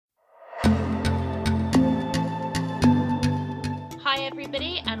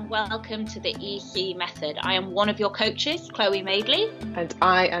everybody, and welcome to the EC Method. I am one of your coaches, Chloe Madeley. And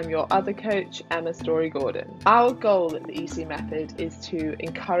I am your other coach, Emma Story-Gordon. Our goal at the EC Method is to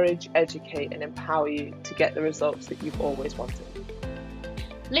encourage, educate and empower you to get the results that you've always wanted.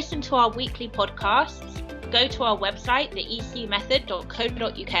 Listen to our weekly podcasts, go to our website,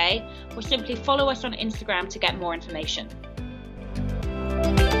 theecmethod.co.uk, or simply follow us on Instagram to get more information.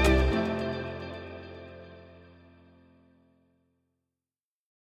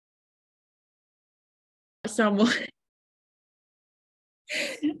 Someone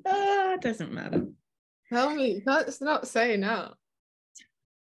doesn't matter. Tell me, that's not say now.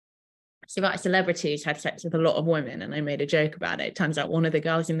 So about celebrities had sex with a lot of women and I made a joke about it. Turns out one of the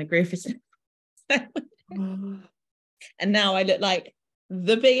girls in the group is and now I look like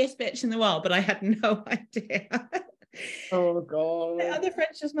the biggest bitch in the world, but I had no idea. Oh god. The other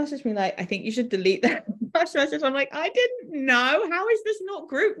friends just messaged me like, I think you should delete that message. I'm like, I didn't know. How is this not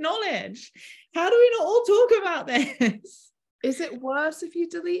group knowledge? How do we not all talk about this? Is it worse if you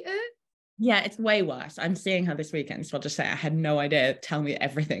delete it? Yeah, it's way worse. I'm seeing her this weekend, so I'll just say I had no idea. Tell me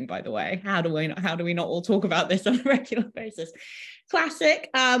everything, by the way. How do we not all talk about this on a regular basis? Classic.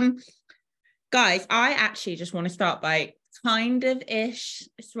 Guys, I actually just want to start by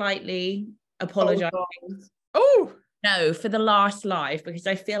slightly apologizing. Oh no, for the last live, because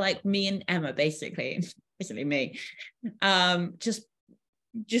I feel like me and Emma basically me, just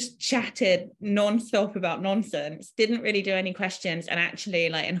chatted non-stop about nonsense, didn't really do any questions, and actually,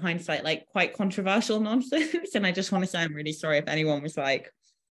 like, in hindsight, like, quite controversial nonsense. And I just want to say I'm really sorry if anyone was like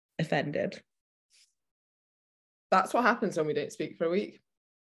offended. That's what happens when we don't speak for a week.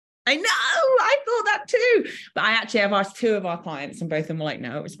 I know, I thought that too, but I actually have asked 2 of our clients and both of them were like,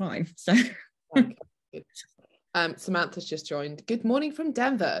 no, it was fine. So okay. Samantha's just joined. Good morning from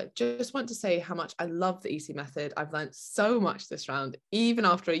Denver. Just want to say how much I love the EC Method. I've learned so much this round, even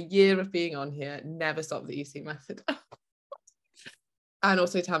after a year of being on here. Never stop the EC Method. And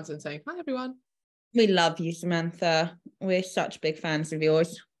also Tamsin saying, hi everyone. We love you, Samantha. We're such big fans of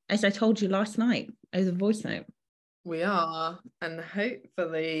yours, as I told you last night over the voice note. We are, and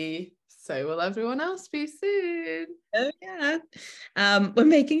hopefully so will everyone else be soon. Oh yeah. We're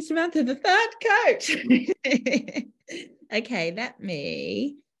making Samantha the 3rd coach. Okay, let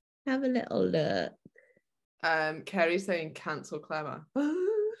me have a little look. Kerry's saying cancel Chlemma.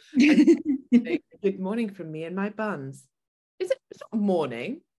 Good morning from me and my buns. It's not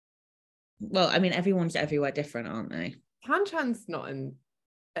morning. Well, I mean, everyone's everywhere different, aren't they? Kanchan's not in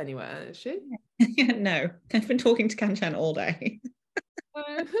anywhere, is she? No, I've been talking to Kanchan all day.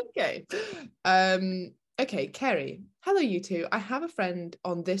 Okay. Okay, Kerry. Hello, you two. I have a friend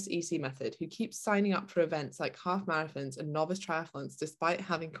on this EC Method who keeps signing up for events like half marathons and novice triathlons despite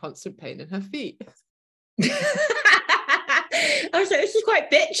having constant pain in her feet. I was like, this is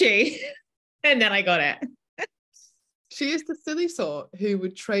quite bitchy. And then I got it. She is the silly sort who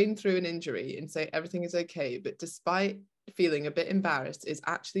would train through an injury and say everything is okay, but despite feeling a bit embarrassed, is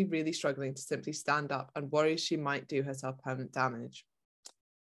actually really struggling to simply stand up and worries she might do herself permanent damage.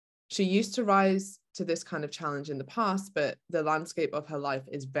 She used to rise to this kind of challenge in the past, but the landscape of her life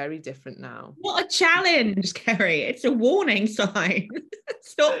is very different now. What a challenge, Kerry. It's a warning sign.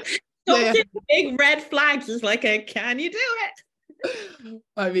 Stop Yeah. seeing big red flags as like a, can you do it?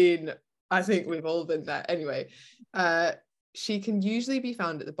 I mean, I think we've all been there. Anyway, she can usually be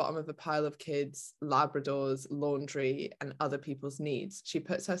found at the bottom of a pile of kids, Labradors, laundry, and other people's needs. She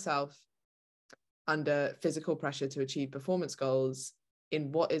puts herself under physical pressure to achieve performance goals in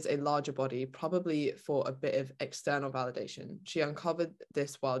what is a larger body, probably for a bit of external validation. She uncovered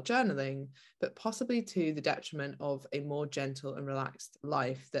this while journaling, but possibly to the detriment of a more gentle and relaxed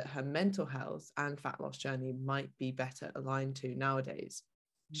life that her mental health and fat loss journey might be better aligned to nowadays.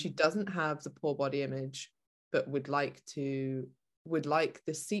 She doesn't have the poor body image, but would like the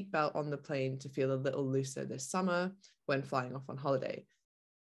seatbelt on the plane to feel a little looser this summer when flying off on holiday.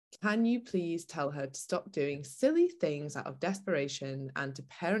 Can you please tell her to stop doing silly things out of desperation and to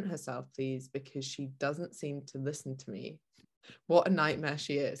parent herself, please, because she doesn't seem to listen to me. What a nightmare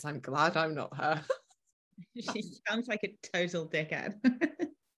she is. I'm glad I'm not her. She sounds like a total dickhead.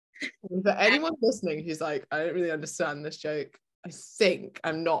 Is there anyone listening who's like, I don't really understand this joke?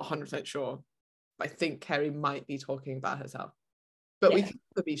 I'm not 100% sure. I think Kerry might be talking about herself. But we can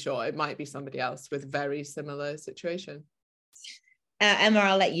be sure it might be somebody else with very similar situation. Emma,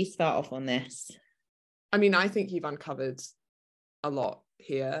 I'll let you start off on this. I mean, I think you've uncovered a lot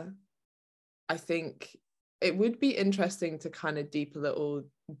here. I think it would be interesting to kind of dig a little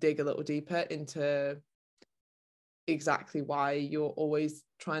deeper into exactly why you're always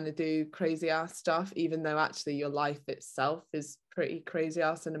trying to do crazy ass stuff, even though actually your life itself is pretty crazy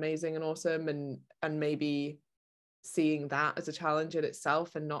ass and amazing and awesome, and maybe seeing that as a challenge in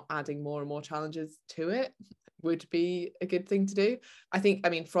itself and not adding more and more challenges to it would be a good thing to do. I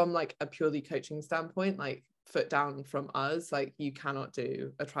mean, from like a purely coaching standpoint, like foot down from us, like you cannot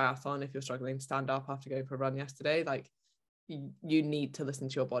do a triathlon if you're struggling to stand up after going for a run yesterday. Like you need to listen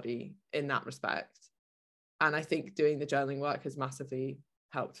to your body in that respect. And I think doing the journaling work has massively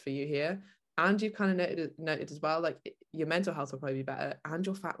helped for you here. And you've kind of noted as well, like your mental health will probably be better and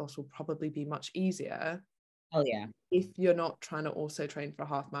your fat loss will probably be much easier. Oh yeah. If you're not trying to also train for a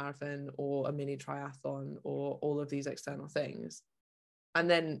half marathon or a mini triathlon or all of these external things. And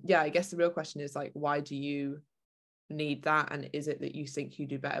then, yeah, I guess the real question is like, why do you need that? And is it that you think you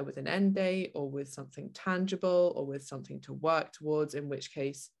do better with an end date or with something tangible or with something to work towards, in which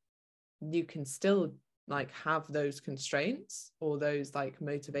case you can still like have those constraints or those like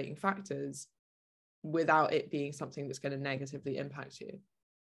motivating factors without it being something that's going to negatively impact you?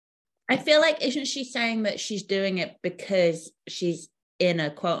 I feel like, isn't she saying that she's doing it because she's in a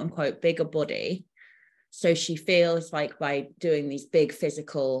quote unquote bigger body? So she feels like by doing these big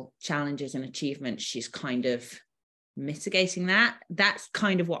physical challenges and achievements, she's kind of mitigating that. That's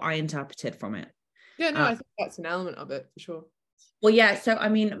kind of what I interpreted from it. Yeah, no, I think that's an element of it for sure. Well, yeah. So, I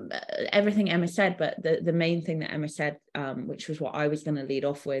mean, everything Emma said, but the main thing that Emma said, which was what I was going to lead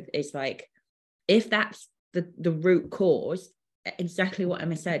off with, is like, if that's the root cause, exactly what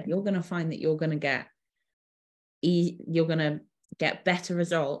Emma said, you're going to find that you're going to get better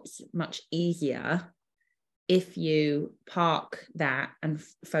results much easier if you park that and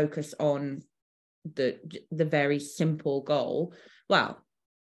focus on the very simple goal. Well,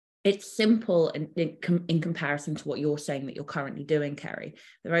 it's simple in comparison to what you're saying that you're currently doing, Kerry,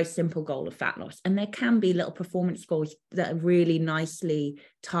 the very simple goal of fat loss. And there can be little performance goals that are really nicely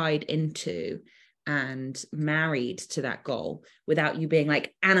tied into and married to that goal without you being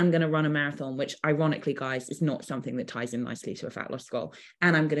like, and I'm going to run a marathon, which ironically, guys, is not something that ties in nicely to a fat loss goal.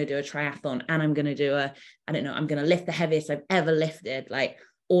 And I'm going to do a triathlon, and I'm going to do I'm going to lift the heaviest I've ever lifted. Like,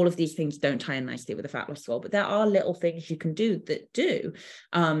 all of these things don't tie in nicely with a fat loss goal, but there are little things you can do that do,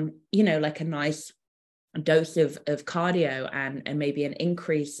 like a nice dose of cardio and maybe an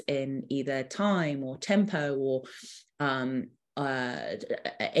increase in either time or tempo, or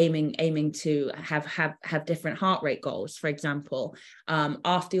aiming to have different heart rate goals, for example,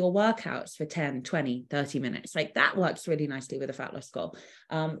 after your workouts for 10, 20, 30 minutes. Like that works really nicely with a fat loss goal.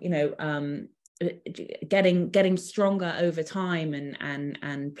 Getting stronger over time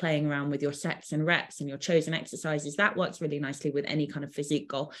and playing around with your sets and reps and your chosen exercises, that works really nicely with any kind of physique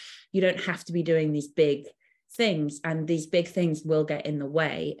goal. You don't have to be doing these big things, and these big things will get in the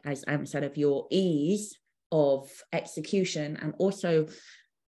way, as Em said, of your ease of execution and also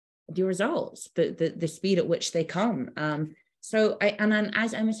the results, the speed at which they come. So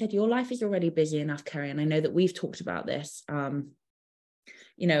as Emma said, your life is already busy enough, Kerry, and I know that we've talked about this. And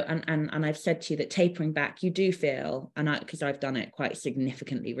I've said to you that tapering back, you do feel, because I've done it quite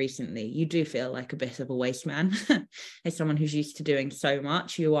significantly recently, you do feel like a bit of a waste man. As someone who's used to doing so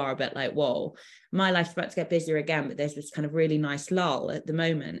much, you are a bit like, whoa, my life's about to get busier again, but there's this kind of really nice lull at the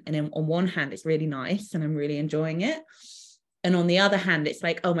moment. And on one hand, it's really nice and I'm really enjoying it. And on the other hand, it's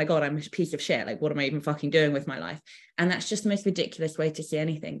like, oh my God, I'm a piece of shit. Like, what am I even fucking doing with my life? And that's just the most ridiculous way to see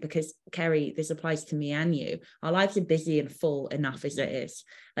anything, because Kerry, this applies to me and you. Our lives are busy and full enough as it is.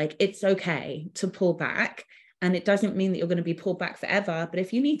 Like, it's okay to pull back. And it doesn't mean that you're going to be pulled back forever. But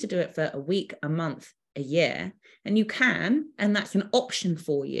if you need to do it for a week, a month, a year, and you can, and that's an option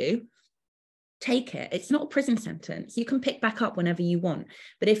for you, take it. It's not a prison sentence. You can pick back up whenever you want.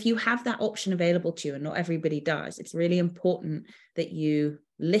 But if you have that option available to you, and not everybody does, it's really important that you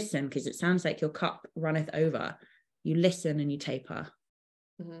listen, because it sounds like your cup runneth over. You listen and you taper.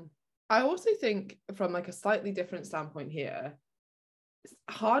 Mm-hmm. I also think from like a slightly different standpoint here,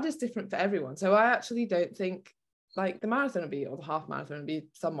 hard is different for everyone. So I actually don't think like the marathon or the half marathon will be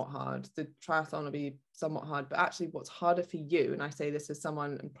somewhat hard, the triathlon will be somewhat hard, but actually what's harder for you, and I say this as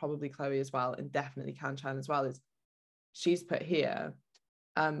someone, and probably Chloe as well, and definitely Chan as well, is she's put here,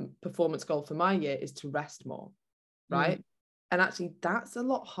 performance goal for my year is to rest more, right? And actually that's a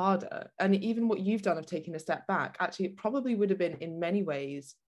lot harder. And even what you've done of taking a step back, actually it probably would have been in many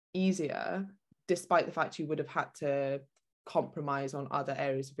ways easier, despite the fact you would have had to compromise on other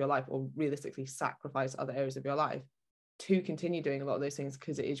areas of your life, or realistically sacrifice other areas of your life to continue doing a lot of those things,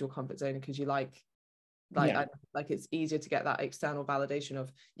 because it is your comfort zone, because you like it's easier to get that external validation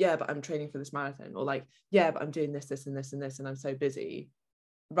of, yeah, but I'm training for this marathon, or like, yeah, but I'm doing this and this and this and I'm so busy.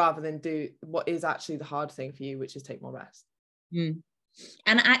 rather than do what is actually the hard thing for you, which is take more rest. And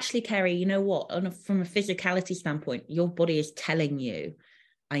actually, Kerry, you know what, from a physicality standpoint, your body is telling you,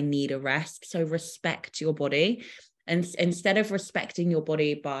 I need a rest. So respect your body. And instead of respecting your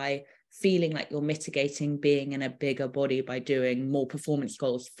body by feeling like you're mitigating being in a bigger body by doing more performance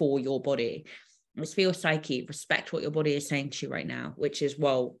goals for your body, let's feel psyche, respect what your body is saying to you right now, which is,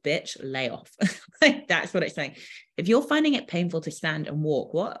 well, bitch, lay off. Like, that's what it's saying. If you're finding it painful to stand and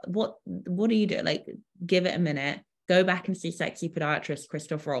walk, what do you do? Like, give it a minute, go back and see sexy podiatrist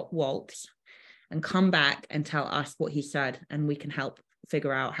Christoph Waltz, and come back and tell us what he said, and we can help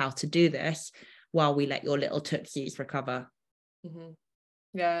figure out how to do this while we let your little tootsies recover. Mm-hmm.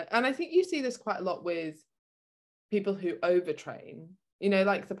 Yeah, and I think you see this quite a lot with people who overtrain. You know,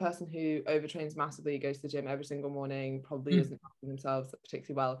 like the person who overtrains massively, goes to the gym every single morning, probably isn't helping themselves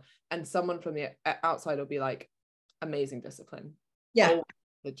particularly well, and someone from the outside will be like, amazing discipline, always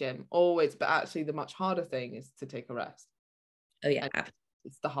the gym, always, but actually the much harder thing is to take a rest. Oh yeah, and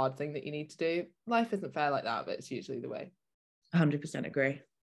it's the hard thing that you need to do. Life isn't fair like that, but it's usually the way. 100% agree.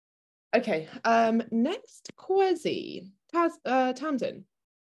 Okay, next quasi Tamsin.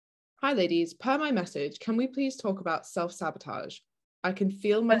 Hi ladies, per my message, can we please talk about self-sabotage? I can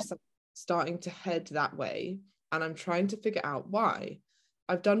feel myself starting to head that way, and I'm trying to figure out why.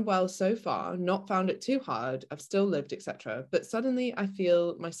 I've done well so far, not found it too hard, I've still lived, etc. But suddenly I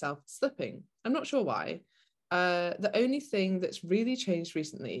feel myself slipping. I'm not sure why. The only thing that's really changed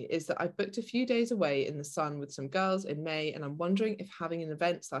recently is that I've booked a few days away in the sun with some girls in May, and I'm wondering if having an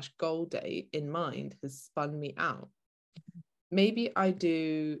event/goal day in mind has spun me out. Maybe I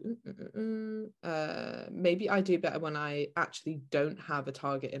do better when I actually don't have a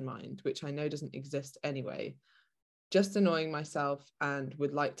target in mind, which I know doesn't exist anyway. Just annoying myself, and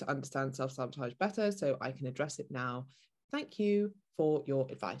would like to understand self-sabotage better so I can address it now. Thank you for your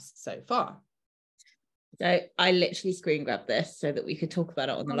advice so far. So I literally screen grabbed this so that we could talk about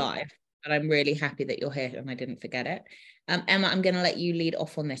it on the live, and I'm really happy that you're here and I didn't forget it. Emma, I'm going to let you lead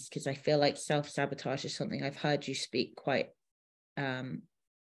off on this because I feel like self-sabotage is something I've heard you speak quite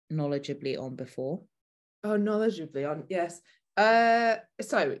knowledgeably on before. Oh, knowledgeably on, yes.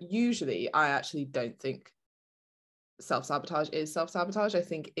 So usually I actually don't think self-sabotage is self-sabotage. I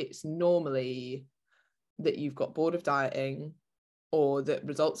think it's normally that you've got bored of dieting, or that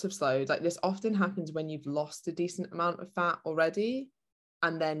results have slowed. Like, this often happens when you've lost a decent amount of fat already,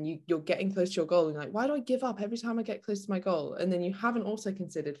 and then you're getting close to your goal and you're like, why do I give up every time I get close to my goal? And then you haven't also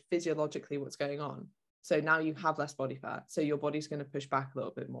considered physiologically what's going on. So now you have less body fat, so your body's going to push back a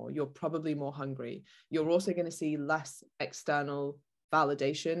little bit more. You're probably more hungry. You're also going to see less external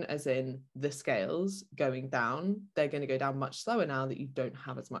validation, as in the scales going down. They're going to go down much slower now that you don't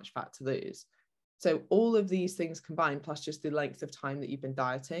have as much fat to lose. So all of these things combined, plus just the length of time that you've been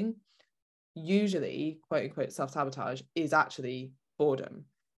dieting, usually, quote unquote, self-sabotage is actually boredom.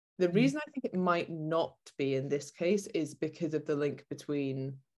 The reason I think it might not be in this case is because of the link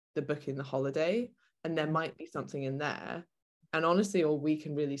between the booking the holiday, and there might be something in there. And honestly, all we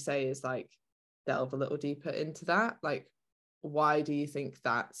can really say is like, delve a little deeper into that. Like, why do you think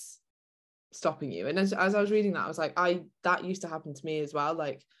that's stopping you? And as I was reading that, I was like, that used to happen to me as well.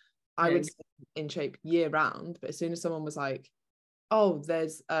 Like, I would stay in shape year round, but as soon as someone was like, oh,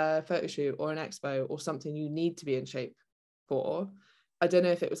 there's a photo shoot or an expo or something you need to be in shape for, I don't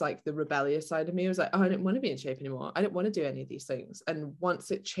know if it was like the rebellious side of me. It was like, oh, I don't want to be in shape anymore. I don't want to do any of these things. And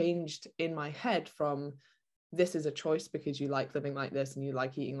once it changed in my head from, this is a choice because you like living like this and you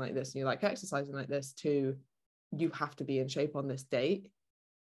like eating like this and you like exercising like this, to you have to be in shape on this date,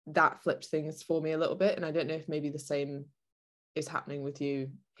 that flipped things for me a little bit. And I don't know if maybe the same is happening with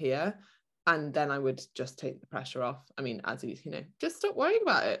you here. And then I would just take the pressure off. I mean, as you know, just stop worrying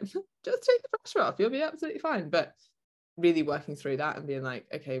about it. Just take the pressure off. You'll be absolutely fine. But really working through that and being like,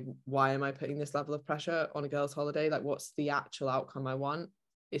 okay, why am I putting this level of pressure on a girl's holiday? Like, what's the actual outcome I want?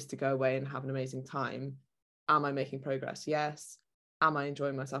 Is to go away and have an amazing time. Am I making progress? Yes. Am I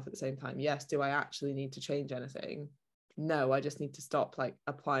enjoying myself at the same time? Yes. Do I actually need to change anything? No, I just need to stop like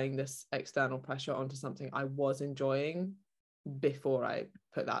applying this external pressure onto something I was enjoying before I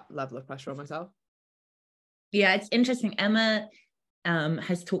put that level of pressure on myself. Yeah, it's interesting. Emma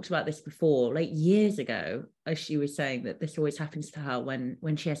has talked about this before, like years ago, as she was saying that this always happens to her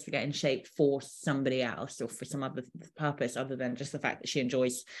when she has to get in shape for somebody else or for some other purpose other than just the fact that she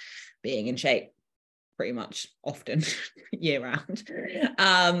enjoys being in shape pretty much often year round.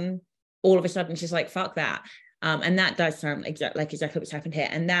 All of a sudden she's like, fuck that. And that does sound exactly what's happened here.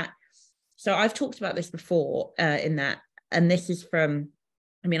 And that, so I've talked about this before in that, and this is from,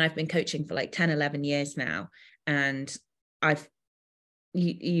 I mean, I've been coaching for like 10, 11 years now, and I've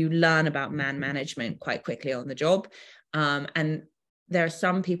you learn about man management quite quickly on the job. And there are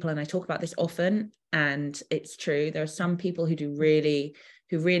some people, and I talk about this often, and it's true, there are some people who really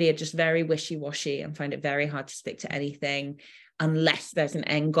are just very wishy-washy and find it very hard to stick to anything unless there's an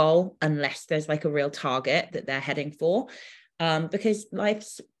end goal, unless there's like a real target that they're heading for, because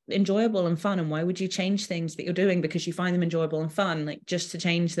life's enjoyable and fun, and why would you change things that you're doing because you find them enjoyable and fun, like just to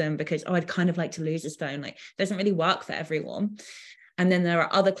change them because, oh, I'd kind of like to lose a stone? Like, it doesn't really work for everyone. And then there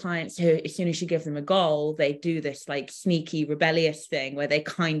are other clients who, as soon as you give them a goal, they do this like sneaky rebellious thing where they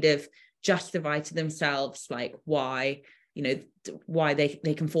kind of justify to themselves like why, you know, why they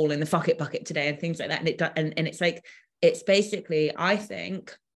can fall in the fuck it bucket today and things like that. And it's like, it's basically, I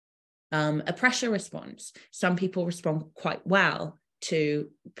think, a pressure response. Some people respond quite well to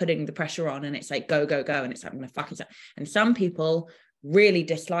putting the pressure on, and it's like, go, and it's like, I'm gonna fuck it up. And some people really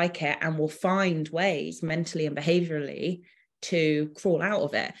dislike it and will find ways mentally and behaviorally to crawl out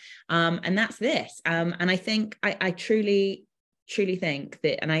of it. And that's this. And I think I truly think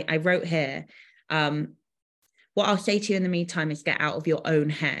that, and I wrote here, what I'll say to you in the meantime is get out of your own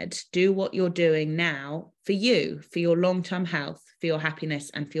head. Do what you're doing now for you, for your long-term health, for your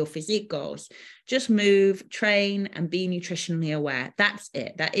happiness, and for your physique goals. Just move, train, and be nutritionally aware. That's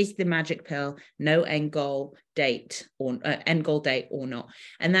it. That is the magic pill. No end goal date or not.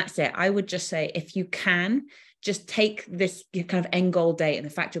 And that's it. I would just say, if you can, just take this kind of end goal date and the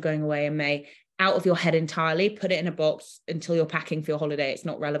fact you're going away in May out of your head entirely, put it in a box until you're packing for your holiday. It's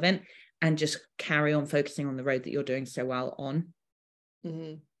not relevant. And just carry on focusing on the road that you're doing so well on.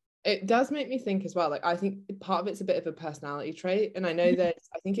 Mm-hmm. It does make me think as well, like, I think part of it's a bit of a personality trait. And I know that,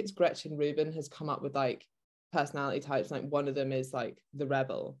 I think it's Gretchen Rubin has come up with like personality types. Like, one of them is like the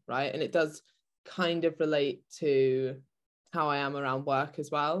rebel, right? And it does kind of relate to how I am around work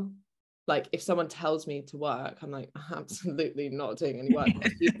as well. Like, if someone tells me to work, I'm like, absolutely not doing any work.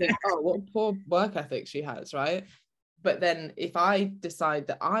 You think, oh, what poor work ethic she has, right? But then if I decide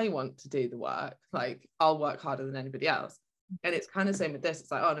that I want to do the work, like, I'll work harder than anybody else. And it's kind of the same with this.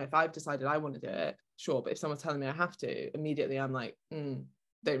 It's like, oh no, if I've decided I want to do it, sure. But if someone's telling me I have to, immediately I'm like, don't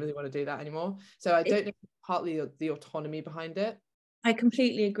really want to do that anymore. So I don't know, partly the autonomy behind it. I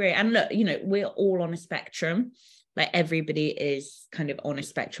completely agree. And look, you know, we're all on a spectrum. Like, everybody is kind of on a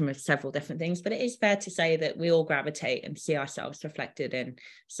spectrum of several different things, but it is fair to say that we all gravitate and see ourselves reflected in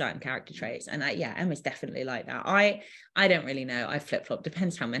certain character traits. And Emma's definitely like that. I don't really know. I flip-flop.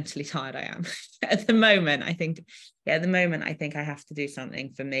 Depends how mentally tired I am. At the moment, I think I have to do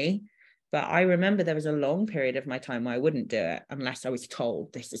something for me. But I remember there was a long period of my time where I wouldn't do it unless I was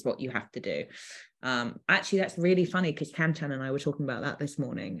told this is what you have to do. Actually, that's really funny, because Kantan and I were talking about that this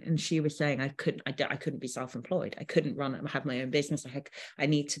morning, and she was saying I couldn't be self-employed. I couldn't have my own business. I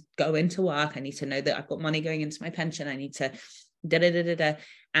need to go into work. I need to know that I've got money going into my pension. I need to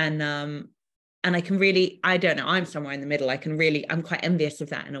and I can really, I don't know, I'm somewhere in the middle. I'm quite envious of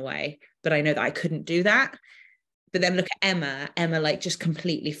that in a way, but I know that I couldn't do that. But then look at Emma like just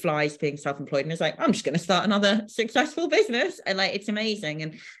completely flies being self-employed and is like, I'm just going to start another successful business. And like, it's amazing.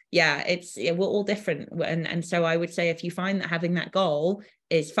 And we're all different. And so I would say, if you find that having that goal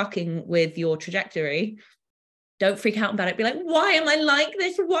is fucking with your trajectory, don't freak out about it. Be like, why am I like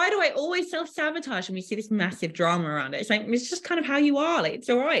this? Why do I always self-sabotage? And we see this massive drama around it. It's like, it's just kind of how you are. Like, it's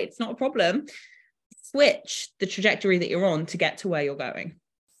all right. It's not a problem. Switch the trajectory that you're on to get to where you're going.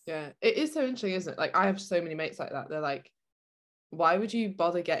 Yeah, it is so interesting, isn't it? Like, I have so many mates like that. They're like, why would you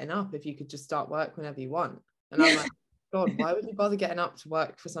bother getting up if you could just start work whenever you want? And I'm like, God, why would you bother getting up to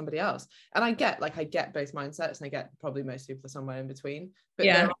work for somebody else? And I get both mindsets, and I get probably most people are somewhere in between. But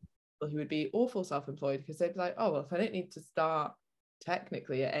there are people who would be awful self-employed, because they'd be like, oh, well, if I don't need to start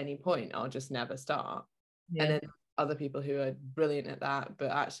technically at any point, I'll just never start. And then other people who are brilliant at that,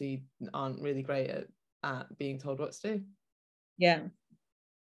 but actually aren't really great at being told what to do. Yeah.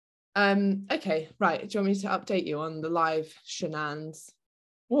 Okay, right. Do you want me to update you on the live shenanigans?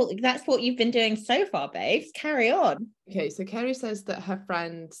 Well, that's what you've been doing so far, babes. Carry on. Okay, so Kerry says that her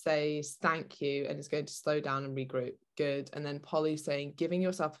friend says thank you and is going to slow down and regroup. Good. And then Polly saying giving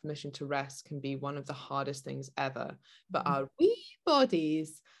yourself permission to rest can be one of the hardest things ever, but our wee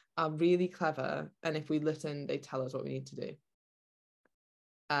bodies are really clever, and if we listen, they tell us what we need to do.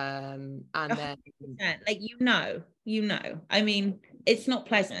 And then like, you know, I mean, it's not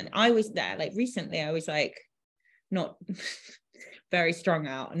pleasant. I was there, like, recently I was like not very strung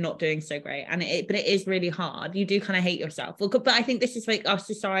out and not doing so great, and but it is really hard. You do kind of hate yourself. Well, but I think this is like our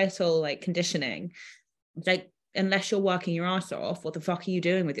societal like conditioning. It's like, unless you're working your ass off, what the fuck are you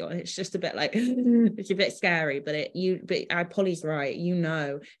doing with it's just a bit like it's a bit scary. But Polly's right. You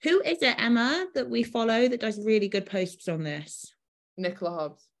know, who is it, Emma, that we follow that does really good posts on this? Nicola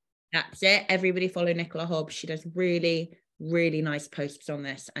Hobbs. That's it. Everybody follow Nicola Hobbs. She does really, really nice posts on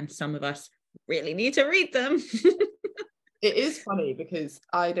this, and some of us really need to read them. It is funny because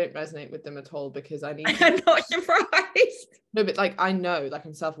I don't resonate with them at all, because I need to... I'm not surprised. No, but like, I know, like,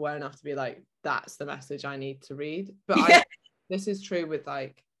 I'm self-aware enough to be like, that's the message I need to read. But this is true with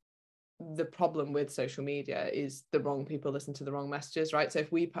like, the problem with social media is the wrong people listen to the wrong messages, right? So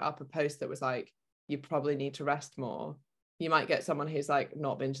if we put up a post that was like, you probably need to rest more, you might get someone who's like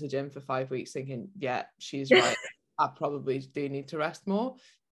not been to the gym for 5 weeks thinking, yeah, she's right, I probably do need to rest more.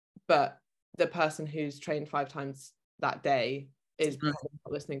 But the person who's trained 5 times that day is probably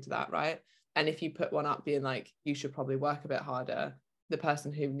not listening to that, right? And if you put one up being like, you should probably work a bit harder, the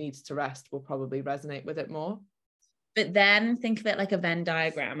person who needs to rest will probably resonate with it more. But then think of it like a Venn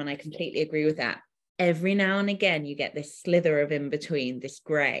diagram, and I completely agree with that. Every now and again, you get this slither of in between, this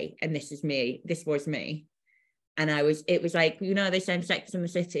grey, and this is me. This was me. And it was like, you know, they say in Sex and the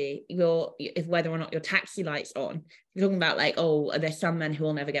City, if whether or not your taxi light's on, you're talking about like, oh, there's some men who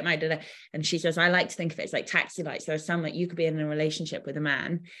will never get married. And she says, I like to think of it as like taxi lights. There are some that you could be in a relationship with a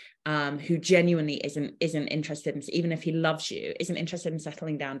man who genuinely isn't interested in, even if he loves you, isn't interested in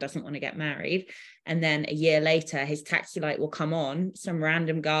settling down, doesn't want to get married. And then a year later, his taxi light will come on, some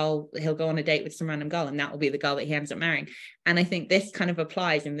random girl, he'll go on a date with some random girl, and that will be the girl that he ends up marrying. And I think this kind of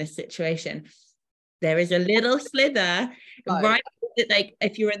applies in this situation. There is a little slither, right? Like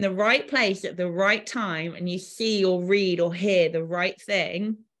if you're in the right place at the right time and you see or read or hear the right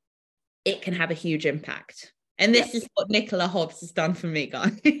thing, it can have a huge impact. And this is what Nicola Hobbs has done for me,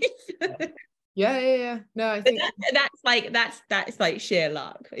 guys. Yeah. No, I think that's like sheer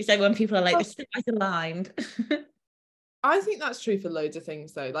luck. It's like when people are like, the stars aligned. I think that's true for loads of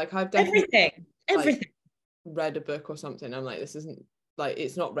things though. Like I've definitely everything. Like, read a book or something, I'm like, this isn't like,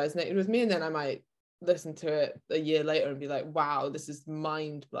 it's not resonated with me, and then I might listen to it a year later and be like, wow, this is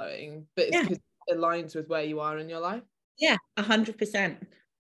mind-blowing. But it's because it aligns with where you are in your life. 100%.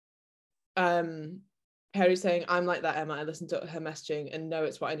 Perry's saying, I'm like that, Emma. I listen to her messaging and know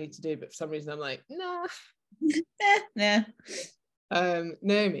it's what I need to do, but for some reason I'm like, nah.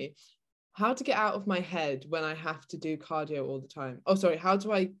 Naomi, how to get out of my head when I have to do cardio all the time? Oh, sorry, how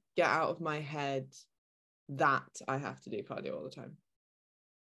do I get out of my head that I have to do cardio all the time?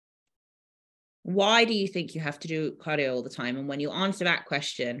 Why do you think you have to do cardio all the time? And when you answer that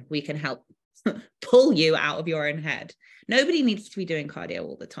question, we can help pull you out of your own head. Nobody needs to be doing cardio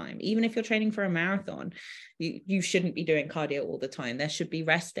all the time. Even if you're training for a marathon, you shouldn't be doing cardio all the time. There should be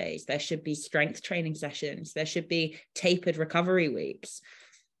rest days. There should be strength training sessions. There should be tapered recovery weeks.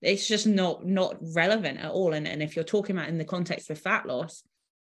 It's just not relevant at all. And if you're talking about in the context of fat loss,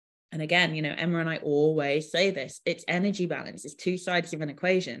 and again, you know, Emma and I always say this, it's energy balance. It's two sides of an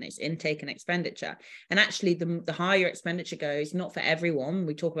equation. It's intake and expenditure. And actually, the higher your expenditure goes, not for everyone,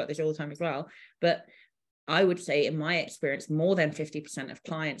 we talk about this all the time as well, but I would say in my experience, more than 50% of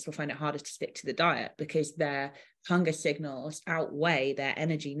clients will find it harder to stick to the diet because their hunger signals outweigh their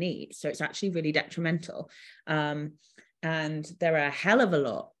energy needs. So it's actually really detrimental. And there are a hell of a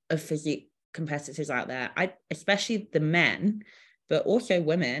lot of physique competitors out there, especially the men, but also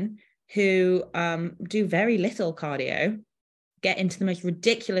women who do very little cardio, get into the most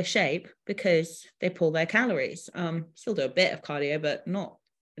ridiculous shape because they pull their calories. Still do a bit of cardio, but not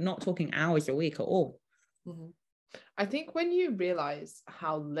talking hours a week at all. Mm-hmm. I think when you realize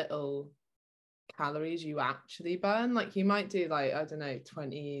how little calories you actually burn, like you might do like, I don't know,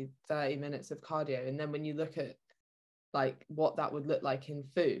 20, 30 minutes of cardio. And then when you look at like what that would look like in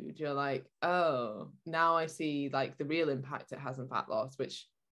food, you're like, oh, now I see like the real impact it has on fat loss, which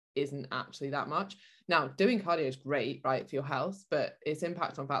isn't actually that much. Now, doing cardio is great, right, for your health, but its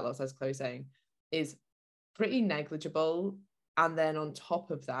impact on fat loss, as Chloe's saying, is pretty negligible. And then on top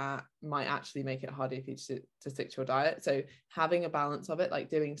of that, might actually make it harder for you to stick to your diet. So having a balance of it, like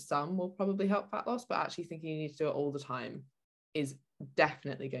doing some will probably help fat loss, but actually thinking you need to do it all the time is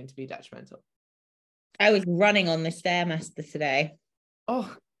definitely going to be detrimental. I was running on the Stairmaster today.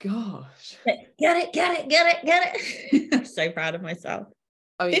 Oh gosh. Get it. I'm so proud of myself.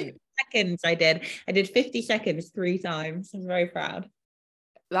 I mean, 50 seconds I did 50 seconds 3 times. I'm very proud.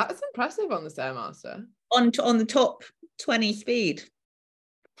 That's impressive on the Stairmaster. On the top 20 speed.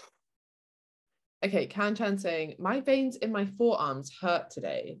 Okay, Kan-chan saying, my veins in my forearms hurt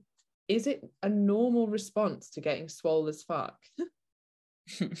today. Is it a normal response to getting swole as fuck?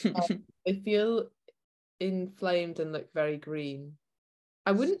 They feel inflamed and look very green.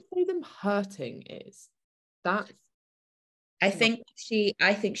 I wouldn't say them hurting is. That's I think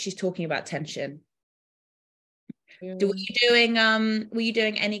she's talking about tension. Yeah. Were you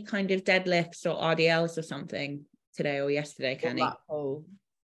doing any kind of deadlifts or RDLs or something today or yesterday, can he? Hole.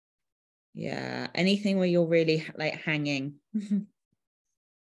 Yeah, anything where you're really like hanging.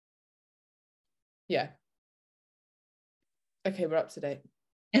 Yeah. Okay, we're up to date.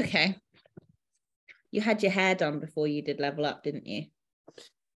 Okay. You had your hair done before you did level up, didn't you?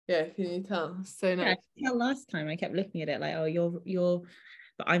 Yeah, can you tell? So nice. Yeah, last time I kept looking at it like, oh, you're,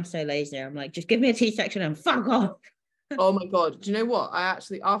 but I'm so lazy. I'm like, just give me a T-section and fuck off. Oh my God. Do you know what? I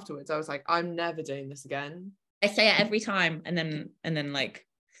actually, afterwards, I was like, I'm never doing this again. I say it every time. And then like,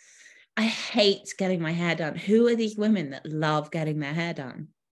 I hate getting my hair done. Who are these women that love getting their hair done?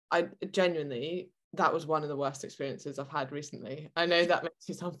 I genuinely, that was one of the worst experiences I've had recently. I know that makes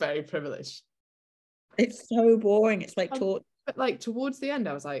you sound very privileged. It's so boring. It's like but like towards the end,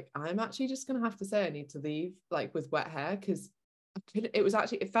 I was like, I'm actually just gonna have to say I need to leave like with wet hair, because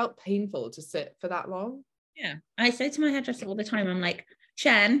it felt painful to sit for that long. Yeah, I say to my hairdresser all the time, I'm like,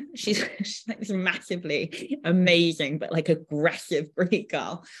 Shen, she's like this massively amazing but like aggressive Greek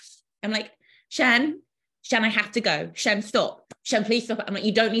girl. I'm like, Shen, I have to go. Shen, stop. Shen, please stop. I'm like,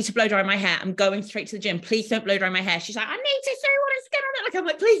 you don't need to blow dry my hair. I'm going straight to the gym. Please don't blow dry my hair. She's like, I need to see what it's going on. Like, I'm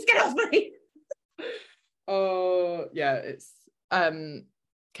like, please get off me. Oh yeah, it's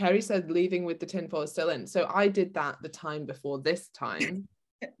Kerry said leaving with the tinfoil still in. So I did that the time before this time.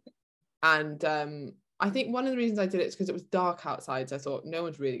 And I think one of the reasons I did it is because it was dark outside. So I thought no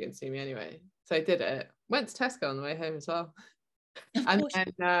one's really going to see me anyway. So I did it. Went to Tesco on the way home as well. And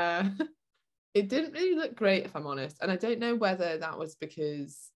then it didn't really look great, if I'm honest. And I don't know whether that was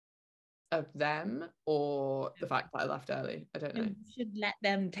because of them or the fact that I left early. I don't know. You should let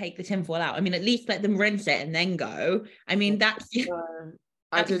them take the tinfoil out. I mean, at least let them rinse it and then go. I mean, that's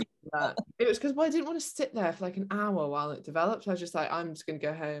I didn't do that. It was because I didn't want to sit there for like an hour while it developed. I was just like, I'm just gonna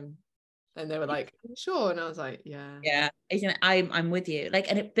go home. And they were like, sure. And I was like, yeah, isn't it? I'm with you. Like,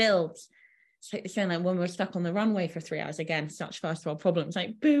 and it builds. It's like the same, like when we were stuck on the runway for 3 hours, again, such first world problems.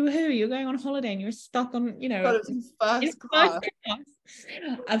 Like, boo hoo, you're going on holiday and you're stuck on, you know, first class.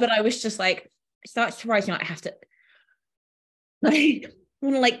 But I was just like, it starts to rise, you know, I have to like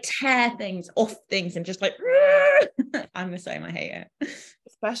want to like tear things off things and just like I'm the same. I hate it,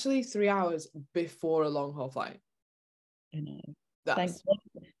 especially 3 hours before a long haul flight. I know.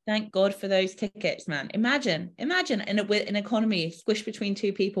 Thank God for those tickets, man. Imagine in an economy squished between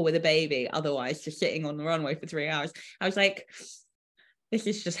two people with a baby, otherwise just sitting on the runway for 3 hours. I was like, this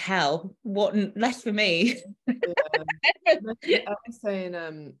is just hell. What less for me. I was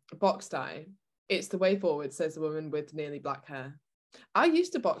saying box dye, it's the way forward, says the woman with nearly black hair. I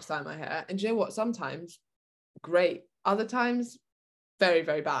used to box dye my hair, and do you know what? Sometimes great, other times very,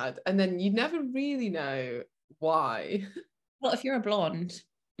 very bad. And then you never really know why. Well, if you're a blonde,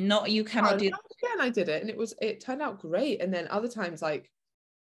 you cannot do that. Again, I did it and it turned out great. And then other times, like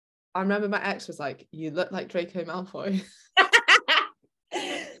I remember my ex was like, you look like Draco Malfoy.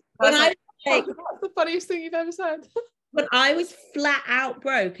 When I like, that's the funniest thing you've ever said. When I was flat out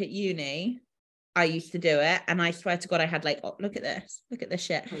broke at uni, I used to do it, and I swear to God I had like, oh, look at this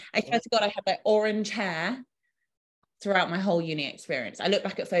shit. I swear to God I had like orange hair throughout my whole uni experience. I look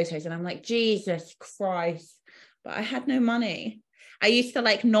back at photos and I'm like, Jesus Christ. But I had no money. I used to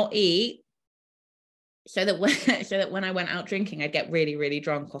like not eat so that when I went out drinking, I'd get really, really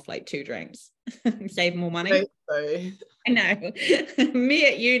drunk off like 2 drinks, save more money. I know. Me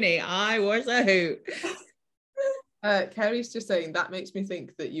at uni, I was a hoot. Kerry's just saying that makes me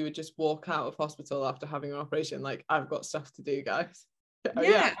think that you would just walk out of hospital after having an operation like, I've got stuff to do, guys.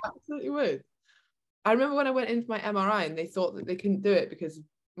 Yeah, absolutely would. I remember when I went in for my MRI and they thought that they couldn't do it because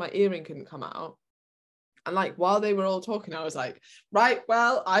my earring couldn't come out. And like while they were all talking, I was like, right,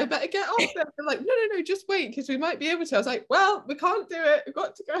 well, I better get off there. They're like, no, just wait, because we might be able to. I was like, well, we can't do it. We've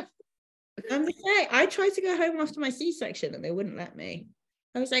got to go. I'm the same. I tried to go home after my C-section and they wouldn't let me.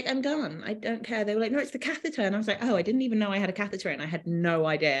 I was like, I'm done. I don't care. They were like, no, it's the catheter. And I was like, oh, I didn't even know I had a catheter. And I had no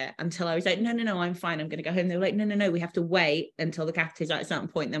idea until I was like, no, I'm fine. I'm going to go home. They were like, no, we have to wait until the catheter's at a certain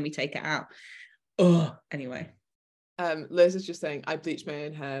point. Then we take it out. Oh, anyway. Liz is just saying, I bleach my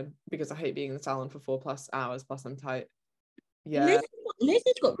own hair because I hate being in the salon for 4+ hours, plus I'm tight. Yeah. Liz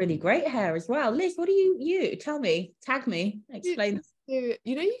has got really great hair as well. Liz, what do you tell me, tag me, explain. You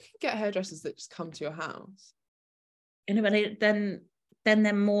know, you can get hairdressers that just come to your house. Anyway, then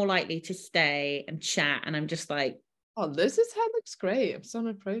they're more likely to stay and chat, and I'm just like, oh, Liz's hair looks great. I'm on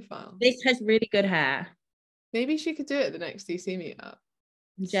her profile. Liz has really good hair. Maybe she could do it at the next DC meetup.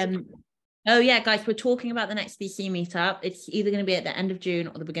 Oh yeah, guys, we're talking about the next DC meetup. It's either going to be at the end of June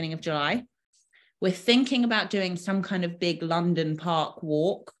or the beginning of July. We're thinking about doing some kind of big London Park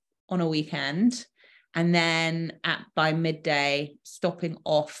walk on a weekend. And then by midday, stopping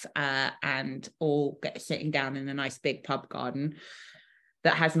off and all sitting down in a nice big pub garden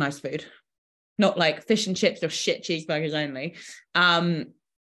that has nice food, not like fish and chips or shit cheeseburgers only.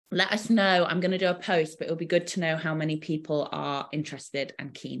 Let us know. I'm going to do a post, but it'll be good to know how many people are interested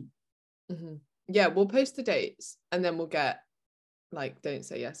and keen. Mm-hmm. Yeah, we'll post the dates and then we'll get like, don't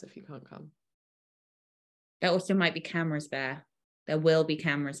say yes if you can't come. There also might be cameras there. There will be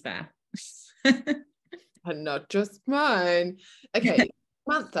cameras there. And not just mine. Okay,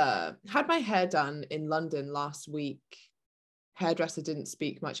 Samantha, had my hair done in London last week. Hairdresser didn't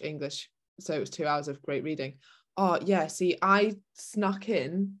speak much English, so it was 2 hours of great reading. Oh yeah, see, I snuck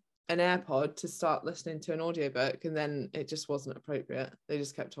in an AirPod to start listening to an audiobook and then it just wasn't appropriate. They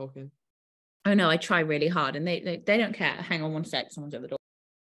just kept talking. Oh no, I try really hard and they don't care. Hang on one sec, someone's at the door.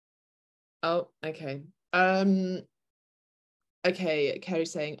 Oh, okay. Okay,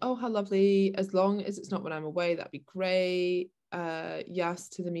 Kerry's saying, oh, how lovely. As long as it's not when I'm away, that'd be great. Yes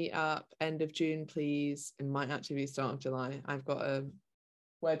to the meetup, end of June, please. It might actually be start of July. I've got a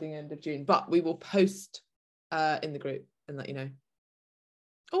wedding end of June, but we will post in the group and let you know.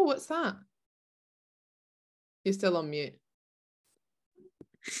 Oh, what's that? You're still on mute.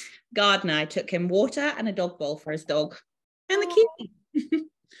 Gardner, I took him water and a dog bowl for his dog. And the kitty.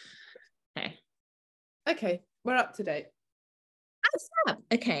 Okay, we're up to date. What's up?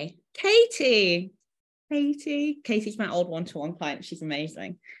 Okay, Katie's my old one-to-one client. She's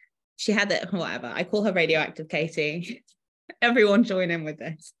amazing. She had it, whatever. I call her radioactive Katie. Everyone join in with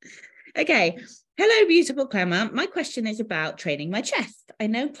this. Okay. Hello, beautiful Chlemma. My question is about training my chest. I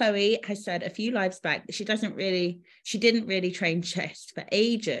know Chloe has said a few lives back that she didn't really train chest for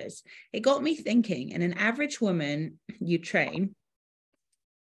ages. It got me thinking, in an average woman you train,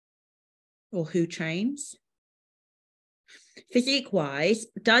 or who trains, physique-wise,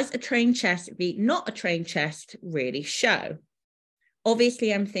 does a trained chest beat not a trained chest really show?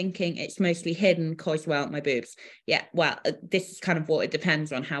 Obviously, I'm thinking it's mostly hidden because, well, my boobs. Yeah, well, this is kind of what it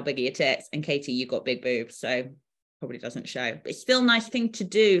depends on how big your tits. And Katie, you got big boobs, so probably doesn't show. But it's still a nice thing to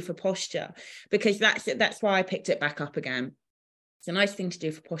do for posture, because that's why I picked it back up again. It's a nice thing to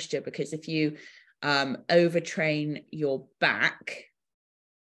do for posture, because if you overtrain your back,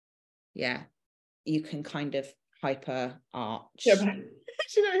 yeah, you can kind of hyper arch. Yeah, but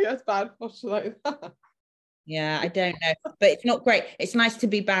you know, he has bad posture like that. Yeah, I don't know, but it's not great. It's nice to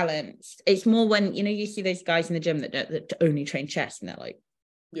be balanced. It's more when, you know, you see those guys in the gym that only train chest and they're like,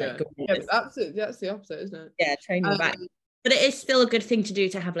 yeah, yeah, but that's the opposite, isn't it? Yeah, train your back. But it is still a good thing to do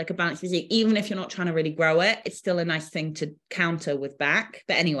to have like a balanced physique, even if you're not trying to really grow it. It's still a nice thing to counter with back.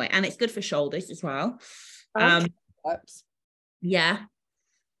 But anyway, and it's good for shoulders as well. Yeah.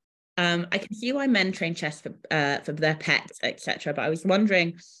 I can see why men train chest for their pecs, etc. But I was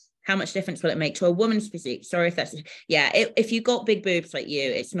wondering, how much difference will it make to a woman's physique? Sorry if that's, yeah, if you got big boobs like you,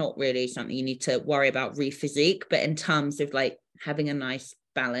 it's not really something you need to worry about re-physique, but in terms of like having a nice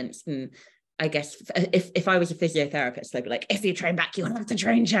balance, and I guess if I was a physiotherapist, I'd be like, if you train back, you have to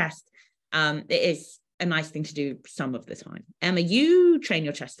train chest. It is a nice thing to do some of the time. Emma, you train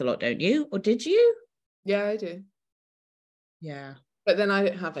your chest a lot, don't you? Or did you? Yeah, I do. Yeah. But then I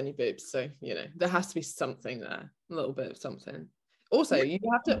don't have any boobs, so, you know, there has to be something there, a little bit of something. Also, you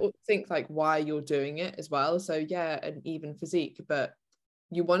have to think like why you're doing it as well. So yeah, an even physique, but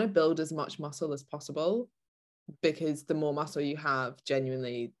you want to build as much muscle as possible, because the more muscle you have,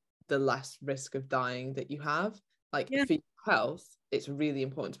 genuinely, the less risk of dying that you have. Like for your health, it's really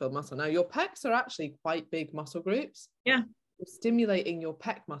important to build muscle. Now, your pecs are actually quite big muscle groups. Yeah. Stimulating your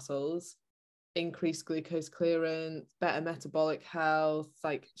pec muscles, increased glucose clearance, better metabolic health,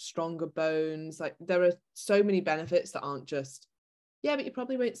 like stronger bones. Like there are so many benefits that aren't just, yeah, but you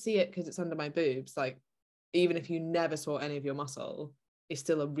probably won't see it because it's under my boobs. Like, even if you never saw any of your muscle, it's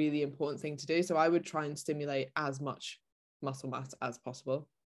still a really important thing to do. So I would try and stimulate as much muscle mass as possible.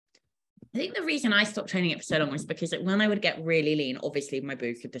 I think the reason I stopped training it for so long was because when I would get really lean, obviously my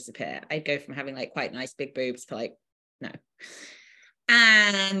boobs would disappear. I'd go from having like quite nice big boobs to like, no.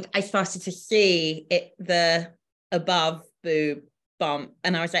 And I started to see it, the above boob bump,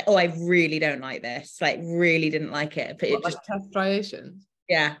 and I was like, oh, I really don't like this, like really didn't like it. But it just like striations.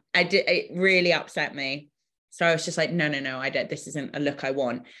 Yeah, I did. It really upset me. So I was just like, no, I don't, this isn't a look I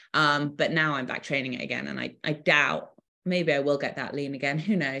want. But now I'm back training it again, and I doubt maybe I will get that lean again.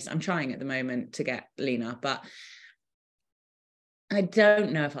 Who knows? I'm trying at the moment to get leaner, but I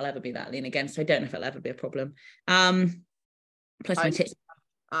don't know if I'll ever be that lean again. So I don't know if it'll ever be a problem. Plus my tits.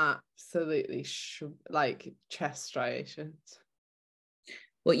 Absolutely like chest striations.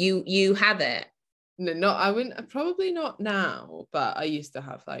 What, you have it? No, I wouldn't, probably not now, but I used to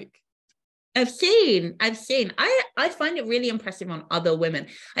have like I've seen. I find it really impressive on other women.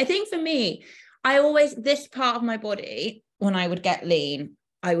 I think for me, this part of my body, when I would get lean,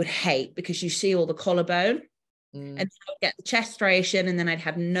 I would hate, because you see all the collarbone and I'd get the chest striation, and then I'd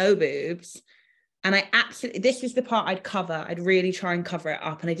have no boobs. And this was the part I'd cover. I'd really try and cover it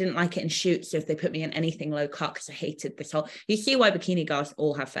up. And I didn't like it in shoots. So if they put me in anything low cut, because I hated this whole, you see why bikini girls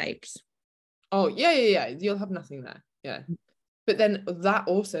all have fakes. Oh, yeah. You'll have nothing there. Yeah. But then that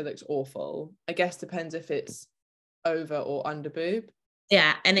also looks awful. I guess depends if it's over or under boob.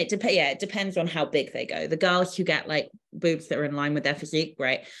 Yeah, and it depends on how big they go. The girls who get like boobs that are in line with their physique,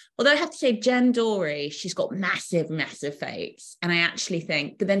 great. Although I have to say, Jen Dory, she's got massive fakes. And I actually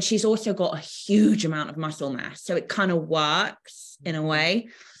think, but then she's also got a huge amount of muscle mass. So it kind of works in a way.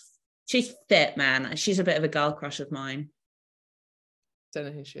 She's fit, man. She's a bit of a girl crush of mine. Don't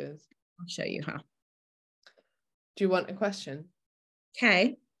know who she is. I'll show you her. Do you want a question?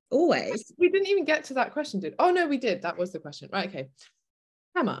 Okay, always. We didn't even get to that question, did? Oh, no, we did. That was the question. Right, okay.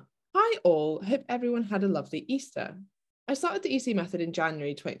 Emma, hi all. Hope everyone had a lovely Easter. I started the EC method in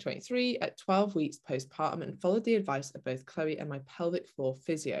January 2023 at 12 weeks postpartum and followed the advice of both Chloe and my pelvic floor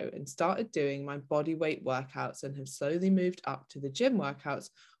physio and started doing my body weight workouts and have slowly moved up to the gym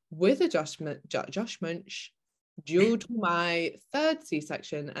workouts with adjustment due to my third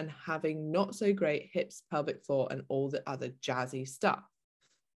C-section and having not so great hips, pelvic floor and all the other jazzy stuff.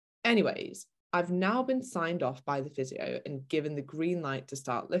 Anyways, I've now been signed off by the physio and given the green light to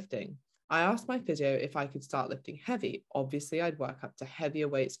start lifting. I asked my physio if I could start lifting heavy. Obviously, I'd work up to heavier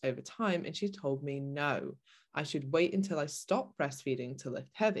weights over time, and she told me no, I should wait until I stop breastfeeding to lift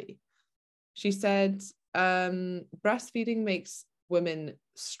heavy. She said, breastfeeding makes women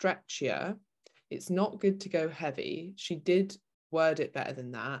stretchier. It's not good to go heavy. She did word it better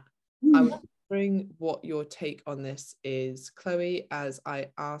than that. I was wondering what your take on this is, Chloe, as I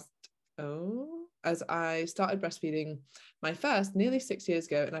started breastfeeding my first nearly 6 years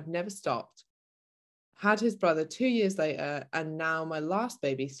ago, and I've never stopped. Had his brother 2 years later, and now my last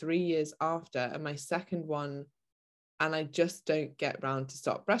baby 3 years after, and my second one, and I just don't get round to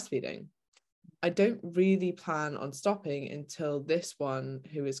stop breastfeeding. I don't really plan on stopping until this one,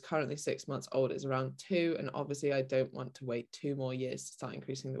 who is currently 6 months old, is around 2, and obviously I don't want to wait 2 more years to start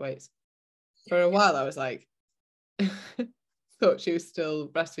increasing the weights. For a while I was like thought she was still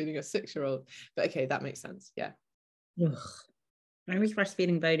breastfeeding a 6-year-old, but okay, that makes sense. Yeah. Ugh. I was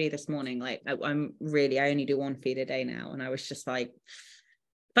breastfeeding Bodhi this morning. Like I only do 1 feed a day now, and I was just like,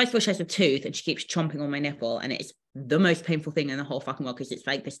 first of all, she has a tooth and she keeps chomping on my nipple, and it's the most painful thing in the whole fucking world, because it's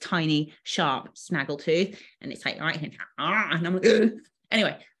like this tiny sharp snaggle tooth, and it's like right here, and I'm like, ugh.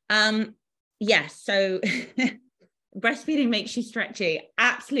 Anyway, so breastfeeding makes you stretchy,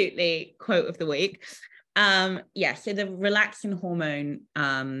 absolutely, quote of the week. So the relaxin hormone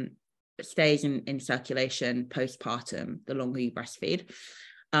stays in circulation postpartum the longer you breastfeed,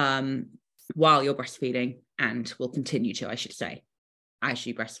 while you're breastfeeding, and will continue to, I should say, as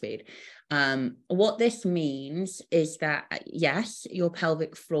you breastfeed. What this means is that yes, your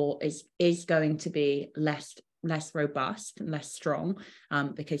pelvic floor is going to be less robust and less strong,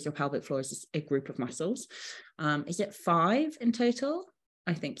 because your pelvic floor is a group of muscles. Is it 5 in total?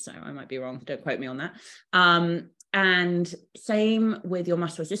 I think so. I might be wrong. Don't quote me on that. And same with your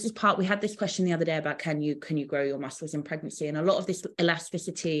muscles. We had this question the other day about can you grow your muscles in pregnancy? And a lot of this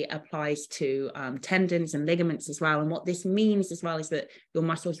elasticity applies to tendons and ligaments as well. And what this means as well is that your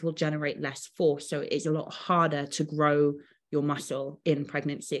muscles will generate less force. So it is a lot harder to grow your muscle in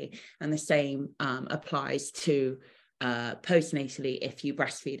pregnancy. And the same applies to postnatally if you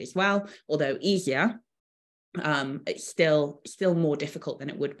breastfeed as well, although easier. It's still more difficult than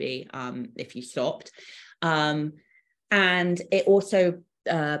it would be if you stopped. And it also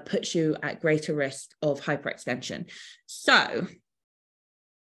puts you at greater risk of hyperextension. So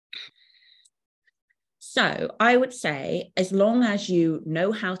I would say, as long as you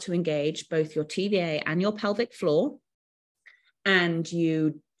know how to engage both your TVA and your pelvic floor, and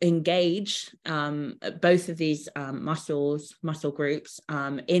you engage both of these muscle groups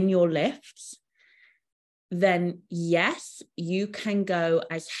in your lifts, then yes, you can go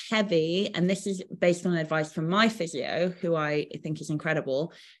as heavy, and this is based on advice from my physio, who I think is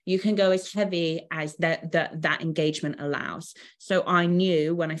incredible. You can go as heavy as that engagement allows. So I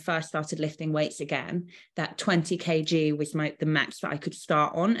knew when I first started lifting weights again that 20 kg was the max that I could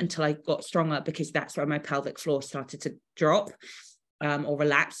start on until I got stronger, because that's where my pelvic floor started to drop. Or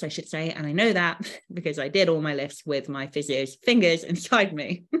relax, I should say. And I know that because I did all my lifts with my physio's fingers inside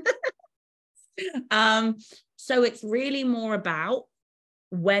me. So it's really more about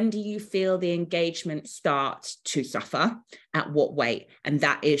when do you feel the engagement start to suffer? At what weight? And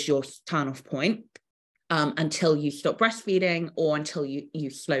that is your turn-off point. Until you stop breastfeeding, or until you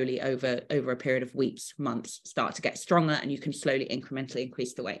slowly over a period of weeks, months, start to get stronger, and you can slowly incrementally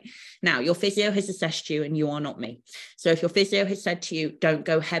increase the weight. Now, your physio has assessed you, and you are not me. So if your physio has said to you, don't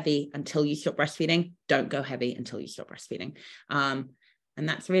go heavy until you stop breastfeeding, don't go heavy until you stop breastfeeding. And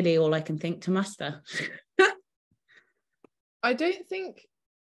that's really all I can think to muster. I don't think,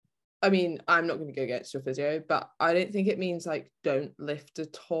 I mean, I'm not going to go against your physio, but I don't think it means like don't lift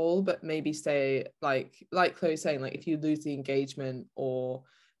at all, but maybe say like Chloe's saying, like if you lose the engagement,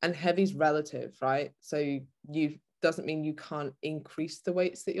 and heavy's relative, right? So you doesn't mean you can't increase the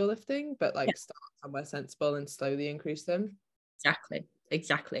weights that you're lifting, but like start somewhere sensible and slowly increase them.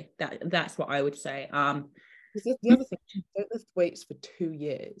 Exactly. That's what I would say. The other thing, don't lift weights for 2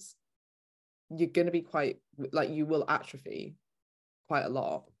 years. You're going to be quite, like, you will atrophy quite a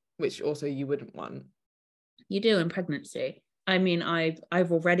lot, which also you wouldn't want. You do in pregnancy. I mean, I've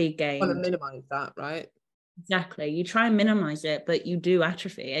already gained. Want to minimize that, right? Exactly. You try and minimize it, but you do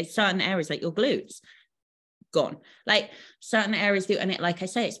atrophy. It's certain areas, like your glutes, gone. Like certain areas do, and like I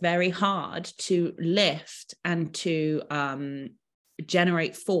say, it's very hard to lift and to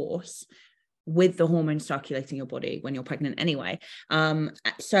generate force with the hormones circulating your body when you're pregnant anyway.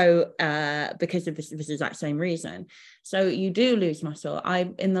 So because of this exact same reason. So you do lose muscle.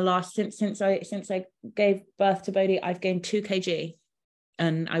 Since I gave birth to Bodhi, I've gained 2 kg,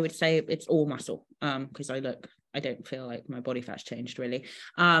 and I would say it's all muscle, because I don't feel like my body fat's changed really.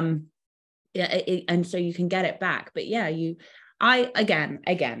 And so you can get it back, but yeah,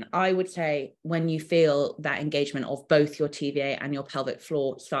 I would say when you feel that engagement of both your TVA and your pelvic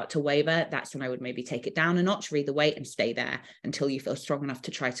floor start to waver, that's when I would maybe take it down a notch, read the weight, and stay there until you feel strong enough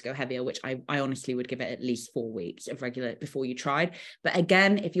to try to go heavier, which I honestly would give it at least 4 weeks of regular before you tried. But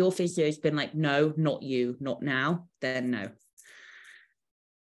again, if your physio has been like, no, not you, not now, then no.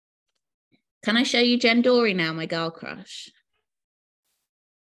 Can I show you Jen Dory now, my girl crush?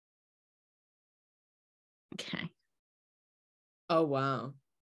 Okay. Oh wow.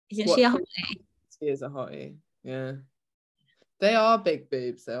 Isn't she a hottie? She is a hottie. Yeah. They are big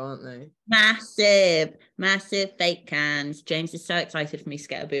boobs though, aren't they? Massive fake cans. James is so excited for me to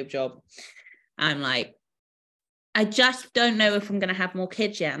get a boob job. I'm like, I just don't know if I'm going to have more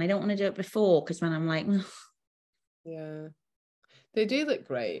kids yet, and I don't want to do it before, because when I'm like, ugh. Yeah, they do look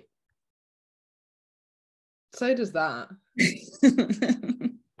great. So does that.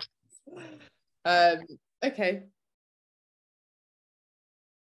 Okay.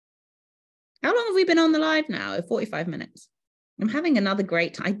 How long have we been on the live now? 45 minutes. I'm having another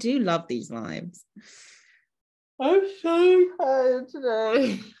great time. I do love these lives. I'm so tired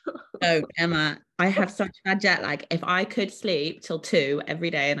today. Oh, Emma, I have such bad jet lag. If I could sleep till 2 every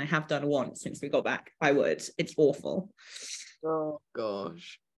day, and I have done once since we got back, I would. It's awful. Oh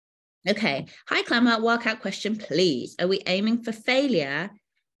gosh. Okay. Hi, Chlemma. Workout question, please. Are we aiming for failure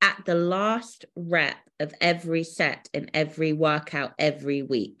at the last rep of every set in every workout every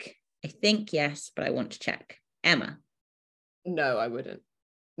week? I think yes, but I want to check. Emma? No, I wouldn't.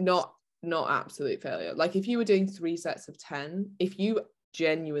 Not absolute failure. Like if you were doing 3 sets of 10, if you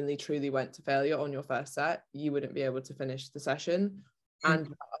genuinely truly went to failure on your first set, you wouldn't be able to finish the session.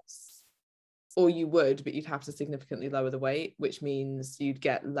 And or you would, but you'd have to significantly lower the weight, which means you'd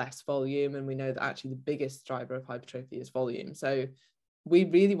get less volume. And we know that actually the biggest driver of hypertrophy is volume. So we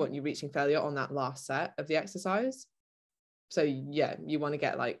really want you reaching failure on that last set of the exercise. So yeah, you want to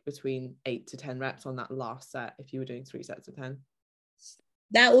get like between 8 to 10 reps on that last set if you were doing 3 sets of 10.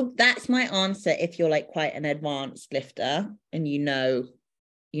 That's my answer if you're like quite an advanced lifter and you know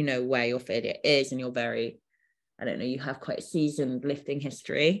where your failure is, and you're very, I don't know, you have quite a seasoned lifting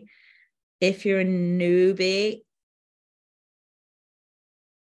history. If you're a newbie,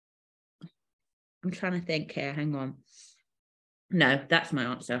 I'm trying to think here, hang on. No, that's my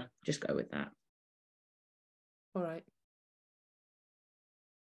answer. Just go with that. All right.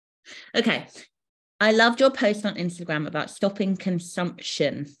 Okay. I loved your post on Instagram about stopping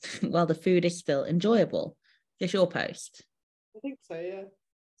consumption while the food is still enjoyable. Is your post? I think so, yeah.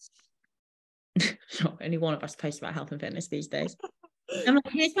 Sure, only one of us posts about health and fitness these days. I'm like,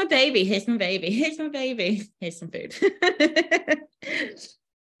 here's my baby, here's my baby, here's my baby, here's some food.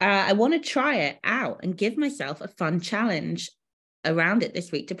 I want to try it out and give myself a fun challenge around it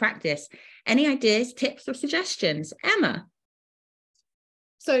this week to practice. Any ideas, tips, or suggestions? Emma?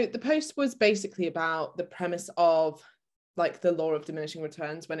 So the post was basically about the premise of like the law of diminishing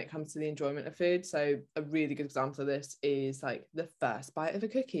returns when it comes to the enjoyment of food. So a really good example of this is like the first bite of a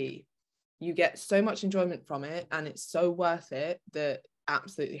cookie. You get so much enjoyment from it, and it's so worth it that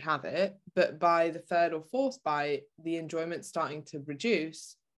absolutely have it, but by the third or fourth bite, the enjoyment's starting to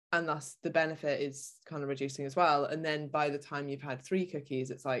reduce, and thus the benefit is kind of reducing as well. And then by the time you've had 3 cookies,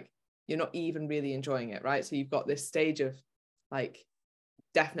 it's like you're not even really enjoying it, right? So you've got this stage of like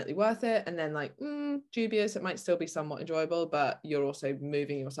definitely worth it, and then like dubious, it might still be somewhat enjoyable, but you're also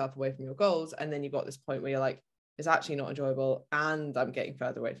moving yourself away from your goals. And then you've got this point where you're like, it's actually not enjoyable and I'm getting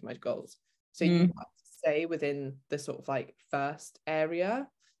further away from my goals. So you have to stay within the sort of like first area,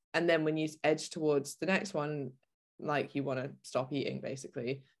 and then when you edge towards the next one, like you want to stop eating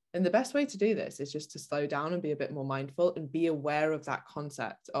basically. And the best way to do this is just to slow down and be a bit more mindful and be aware of that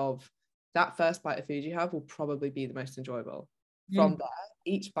concept of that first bite of food you have will probably be the most enjoyable. From there,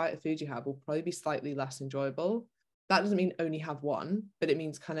 each bite of food you have will probably be slightly less enjoyable. That doesn't mean only have one, but it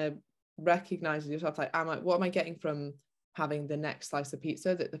means kind of recognize yourself like, what am I getting from having the next slice of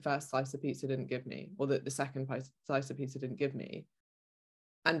pizza that the first slice of pizza didn't give me, or that the second slice of pizza didn't give me,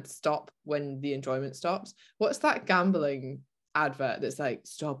 and stop when the enjoyment stops. What's that gambling advert that's like,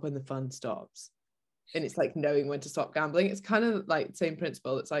 stop when the fun stops? And it's like knowing when to stop gambling. It's kind of like the same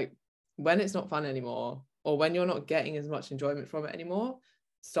principle. It's like when it's not fun anymore, or when you're not getting as much enjoyment from it anymore,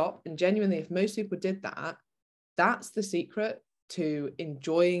 stop. And genuinely, if most people did that, that's the secret to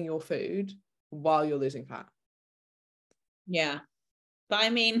enjoying your food while you're losing fat. Yeah. But I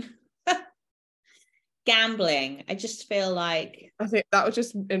mean, gambling, I just feel like, I think that was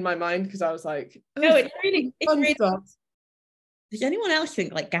just in my mind because I was like, no, it's really stuff. Does anyone else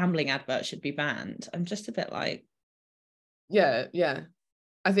think like gambling adverts should be banned? I'm just a bit like, yeah.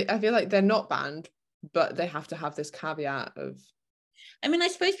 I feel like they're not banned, but they have to have this caveat of, I mean, I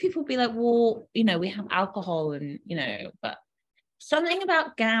suppose people be like, well, you know, we have alcohol and, you know, but something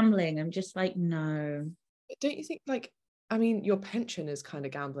about gambling, I'm just like, no. Don't you think, like, I mean, your pension is kind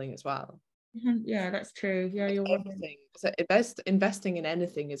of gambling as well. Yeah, that's true. Yeah, like you're everything. So investing in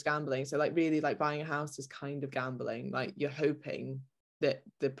anything is gambling. So like really like buying a house is kind of gambling. Like you're hoping that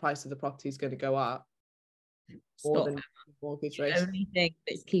the price of the property is going to go up more than mortgage rate. The only thing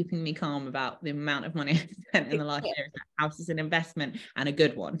that's keeping me calm about the amount of money I spent in the last year is that house is an investment and a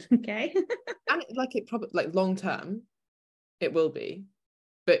good one. Okay. And it probably like long term, it will be.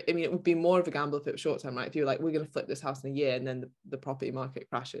 But I mean, it would be more of a gamble if it was short term, right? If you were like, we're going to flip this house in a year, and then the property market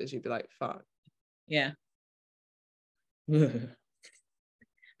crashes, you'd be like, fuck. Yeah. Okay.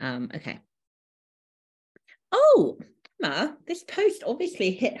 Oh, Emma, this post obviously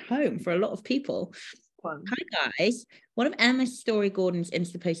hit home for a lot of people. Fun. Hi guys. One of Emma's Story Gordon's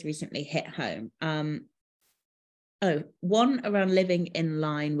Insta posts recently hit home. One around living in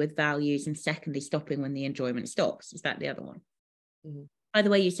line with values, and secondly, stopping when the enjoyment stops. Is that the other one? Mm-hmm. By the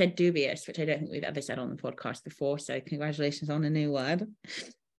way, you said dubious, which I don't think we've ever said on the podcast before. So congratulations on a new word.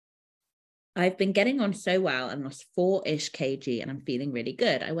 I've been getting on so well and lost 4-ish kg and I'm feeling really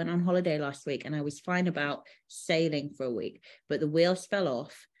good. I went on holiday last week and I was fine about sailing for a week, but the wheels fell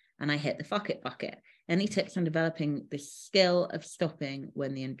off and I hit the fuck it bucket. Any tips on developing the skill of stopping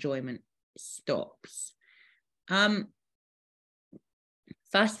when the enjoyment stops?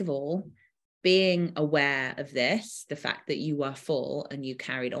 First of all, being aware of this, the fact that you were full and you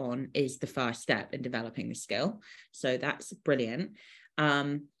carried on, is the first step in developing the skill. So that's brilliant.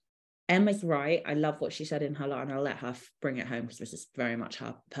 Emma's right. I love what she said in her line, and I'll let her bring it home because this is very much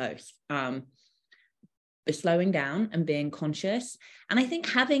her post. But slowing down and being conscious. And I think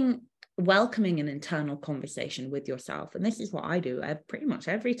welcoming an internal conversation with yourself. And this is what I do pretty much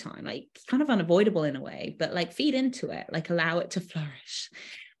every time. Like, it's kind of unavoidable in a way, but like feed into it, like allow it to flourish.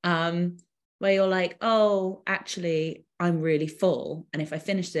 Where you're like, oh, actually, I'm really full. And if I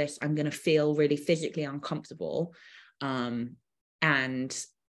finish this, I'm going to feel really physically uncomfortable. And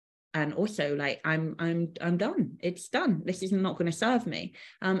also like I'm done. It's done. This is not going to serve me.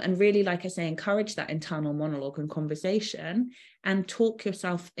 And really, like I say, encourage that internal monologue and conversation and talk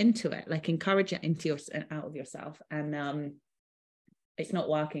yourself into it, like encourage it out of yourself. And it's not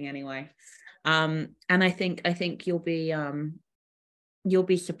working anyway. And I think you'll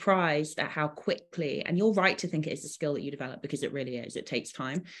be surprised at how quickly, and you're right to think it is a skill that you develop because it really is. It takes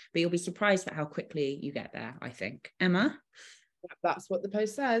time, but you'll be surprised at how quickly you get there, I think. Emma? That's what the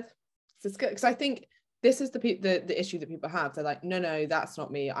post said. It's good because I think this is the issue that people have. They're like, no, that's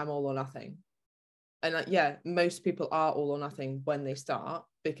not me. I'm all or nothing. And like, yeah, most people are all or nothing when they start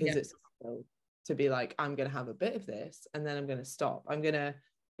because it's to be like, I'm going to have a bit of this and then I'm going to stop. I'm going to,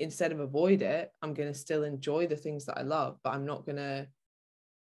 instead of avoid it, I'm going to still enjoy the things that I love, but I'm not going to.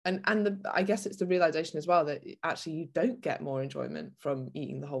 I guess it's the realization as well that actually you don't get more enjoyment from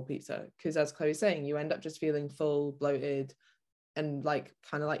eating the whole pizza because, as Chloe's saying, you end up just feeling full, bloated, and like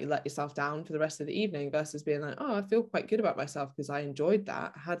kind of like you let yourself down for the rest of the evening, versus being like, oh, I feel quite good about myself because I enjoyed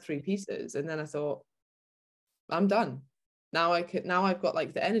that. I had 3 pieces, and then I thought, I'm done. Now I've got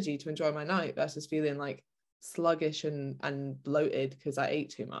like the energy to enjoy my night, versus feeling like sluggish and bloated because I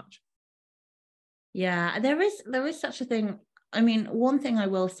ate too much. Yeah, there is such a thing. I mean, one thing I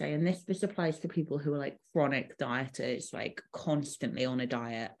will say, and this applies to people who are like chronic dieters, like constantly on a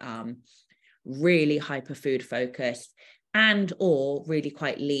diet, really hyper food focused, and or really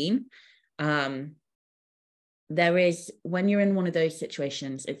quite lean. There is, when you're in one of those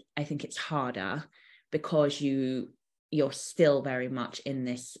situations, I think it's harder because you're still very much in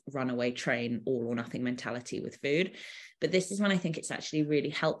this runaway train, all or nothing mentality with food. But this is when I think it's actually really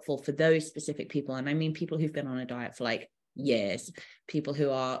helpful for those specific people. And I mean, people who've been on a diet for like years, people who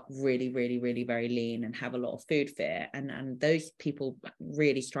are really, really, really very lean and have a lot of food fear. And those people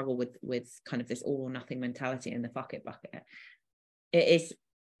really struggle with kind of this all or nothing mentality in the fuck it bucket. It is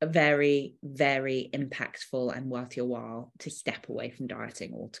a very, very impactful and worth your while to step away from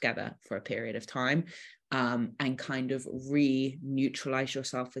dieting altogether for a period of time, and kind of neutralize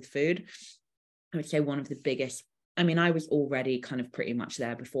yourself with food. I would say one of the biggest, I mean, I was already kind of pretty much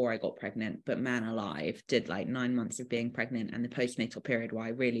there before I got pregnant, but man alive, did like 9 months of being pregnant and the postnatal period where I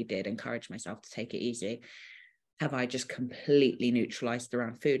really did encourage myself to take it easy, have I just completely neutralized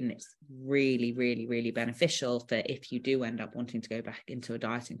around food. And it's really, really, really beneficial for if you do end up wanting to go back into a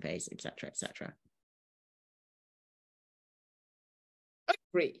dieting phase, etc., etc.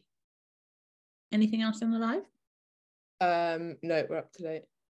 Agree. Anything else on the live? No, we're up to date.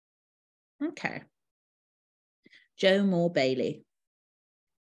 Okay. Joe Moore Bailey.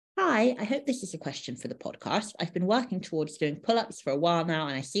 Hi, I hope this is a question for the podcast. I've been working towards doing pull-ups for a while now,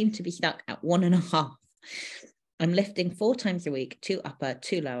 and I seem to be stuck at 1.5. I'm lifting 4 times a week, 2 upper,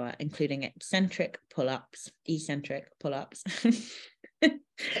 2 lower, including eccentric pull-ups. I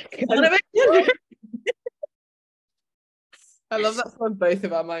love that's on both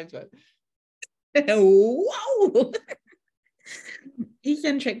of our minds, right? Whoa!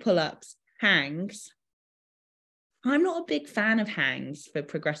 Eccentric pull-ups, hangs. I'm not a big fan of hangs for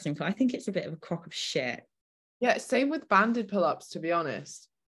progressing. I think it's a bit of a crock of shit. Yeah, same with banded pull-ups, to be honest.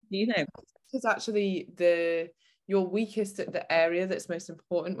 You know, it's actually your weakest at the area that's most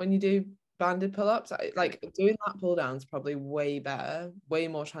important when you do banded pull-ups. Like doing lat pull downs probably way better, way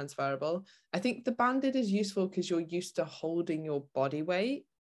more transferable. I think the banded is useful because you're used to holding your body weight,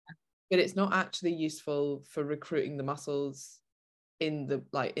 but it's not actually useful for recruiting the muscles in the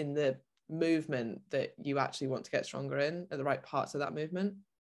movement that you actually want to get stronger in, at the right parts of that movement.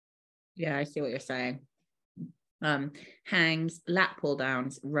 Yeah, I see what you're saying. Hangs, lat pull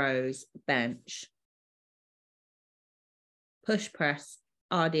downs, rows, bench, push press,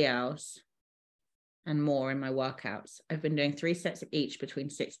 RDLs, and more in my workouts. I've been doing 3 sets of each between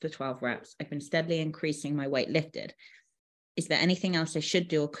 6 to 12 reps. I've been steadily increasing my weight lifted. Is there anything else I should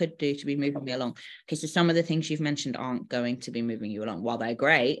do or could do to be moving me along? Okay, so some of the things you've mentioned aren't going to be moving you along. While they're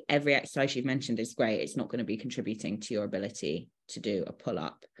great, every exercise you've mentioned is great. It's not going to be contributing to your ability to do a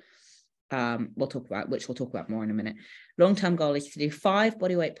pull-up. We'll talk about more in a minute. Long-term goal is to do 5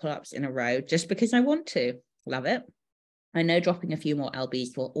 bodyweight pull-ups in a row just because I want to. Love it. I know dropping a few more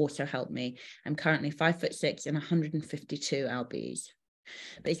lbs will also help me. I'm currently 5'6" and 152 lbs.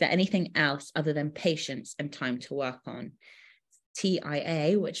 But is there anything else other than patience and time to work on?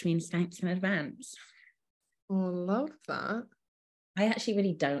 TIA, which means thanks in advance. Oh, I love that. I actually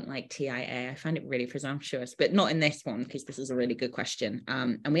really don't like TIA. I find it really presumptuous, but not in this one because this is a really good question.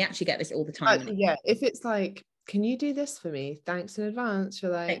 And we actually get this all the time. Yeah, if it's like, can you do this for me? Thanks in advance.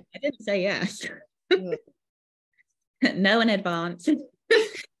 You're like, I didn't say yes. Yeah. No in advance.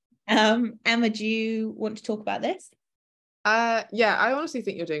 Emma, do you want to talk about this? Yeah, I honestly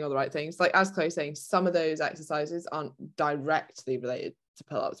think you're doing all the right things. Like as Chloe's saying, some of those exercises aren't directly related to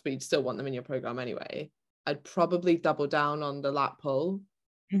pull-ups, but you'd still want them in your program anyway. I'd probably double down on the lat pull,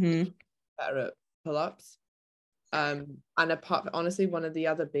 better at pull-ups. And honestly, one of the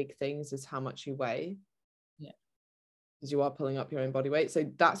other big things is how much you weigh. Yeah, because you are pulling up your own body weight.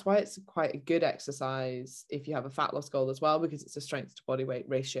 So that's why it's quite a good exercise if you have a fat loss goal as well, because it's a strength to body weight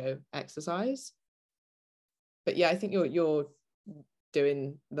ratio exercise. But yeah, I think you're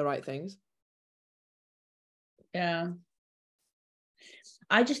doing the right things. Yeah.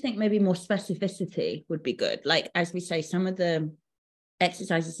 I just think maybe more specificity would be good. Like, as we say, some of the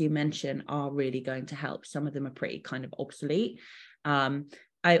exercises you mention are really going to help. Some of them are pretty kind of obsolete.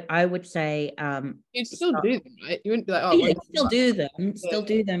 I would say you'd still do them, right? You wouldn't be like, oh, yeah, still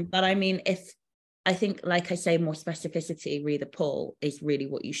do them. But I mean, I think, like I say, more specificity, re the pull is really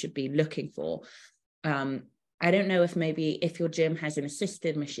what you should be looking for. I don't know if maybe if your gym has an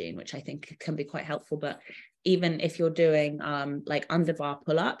assisted machine, which I think can be quite helpful, but even if you're doing like underbar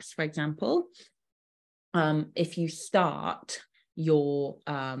pull-ups, for example, if you start your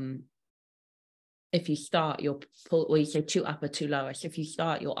pull, or you say 2 upper, 2 lower. So if you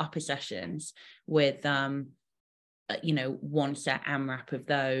start your upper sessions with 1 set AMRAP of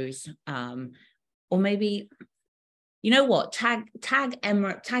those, or maybe, you know what, tag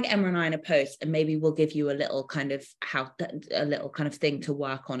Emma and I in a post, and maybe we'll give you a little kind of thing to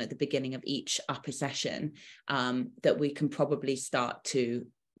work on at the beginning of each upper session, that we can probably start to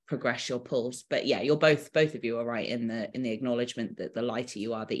progress your pulls. But yeah, you're both of you are right in the acknowledgement that the lighter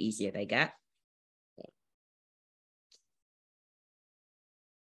you are, the easier they get.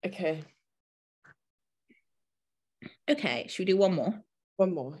 Okay, should we do one more?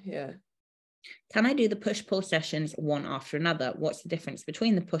 One more, yeah. Can I do the push-pull sessions one after another? What's the difference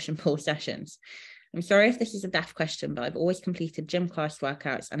between the push and pull sessions? I'm sorry if this is a daft question, but I've always completed gym class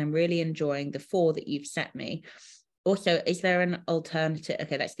workouts and I'm really enjoying the 4 that you've set me. Also, is there an alternative?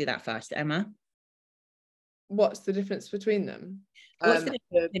 Okay, let's do that first, Emma. What's the difference between them? What's the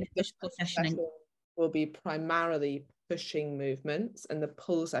difference between a push-pull session will be primarily pushing movements, and the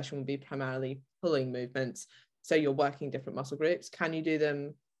pull session will be primarily pulling movements. So you're working different muscle groups. Can you do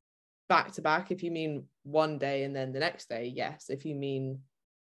them back to back? If you mean one day and then the next day, yes. If you mean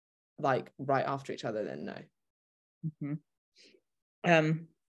like right after each other, then no. Mm-hmm.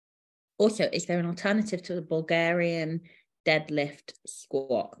 Also, is there an alternative to the Bulgarian deadlift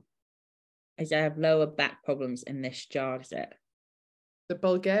squat, as I have lower back problems in this jar set? The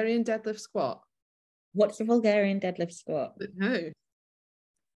Bulgarian deadlift squat? What's the Bulgarian deadlift squat? No.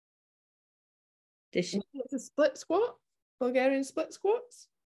 It's a split squat? Bulgarian split squats?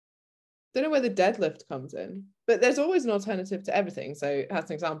 Don't know where the deadlift comes in, but there's always an alternative to everything. So as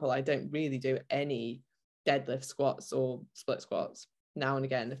an example, I don't really do any deadlift squats or split squats now and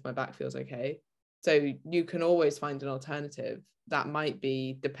again if my back feels okay. So you can always find an alternative. That might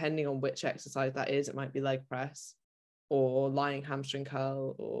be, depending on which exercise that is, it might be leg press or lying hamstring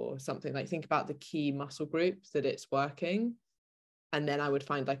curl or something. Like, think about the key muscle groups that it's working, and then I would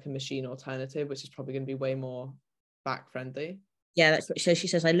find like a machine alternative, which is probably going to be way more back friendly. Yeah, that's what. So she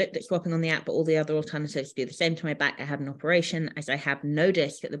says, I looked at swapping on the app, but all the other alternatives do the same to my back. I had an operation, as I have no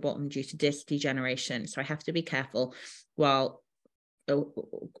disc at the bottom due to disc degeneration. So I have to be careful while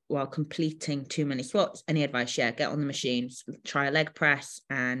completing too many squats. Any advice? Yeah, get on the machines, try a leg press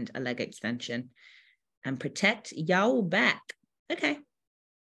and a leg extension, and protect your back. Okay,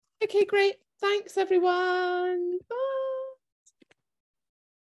 great. Thanks, everyone. Bye.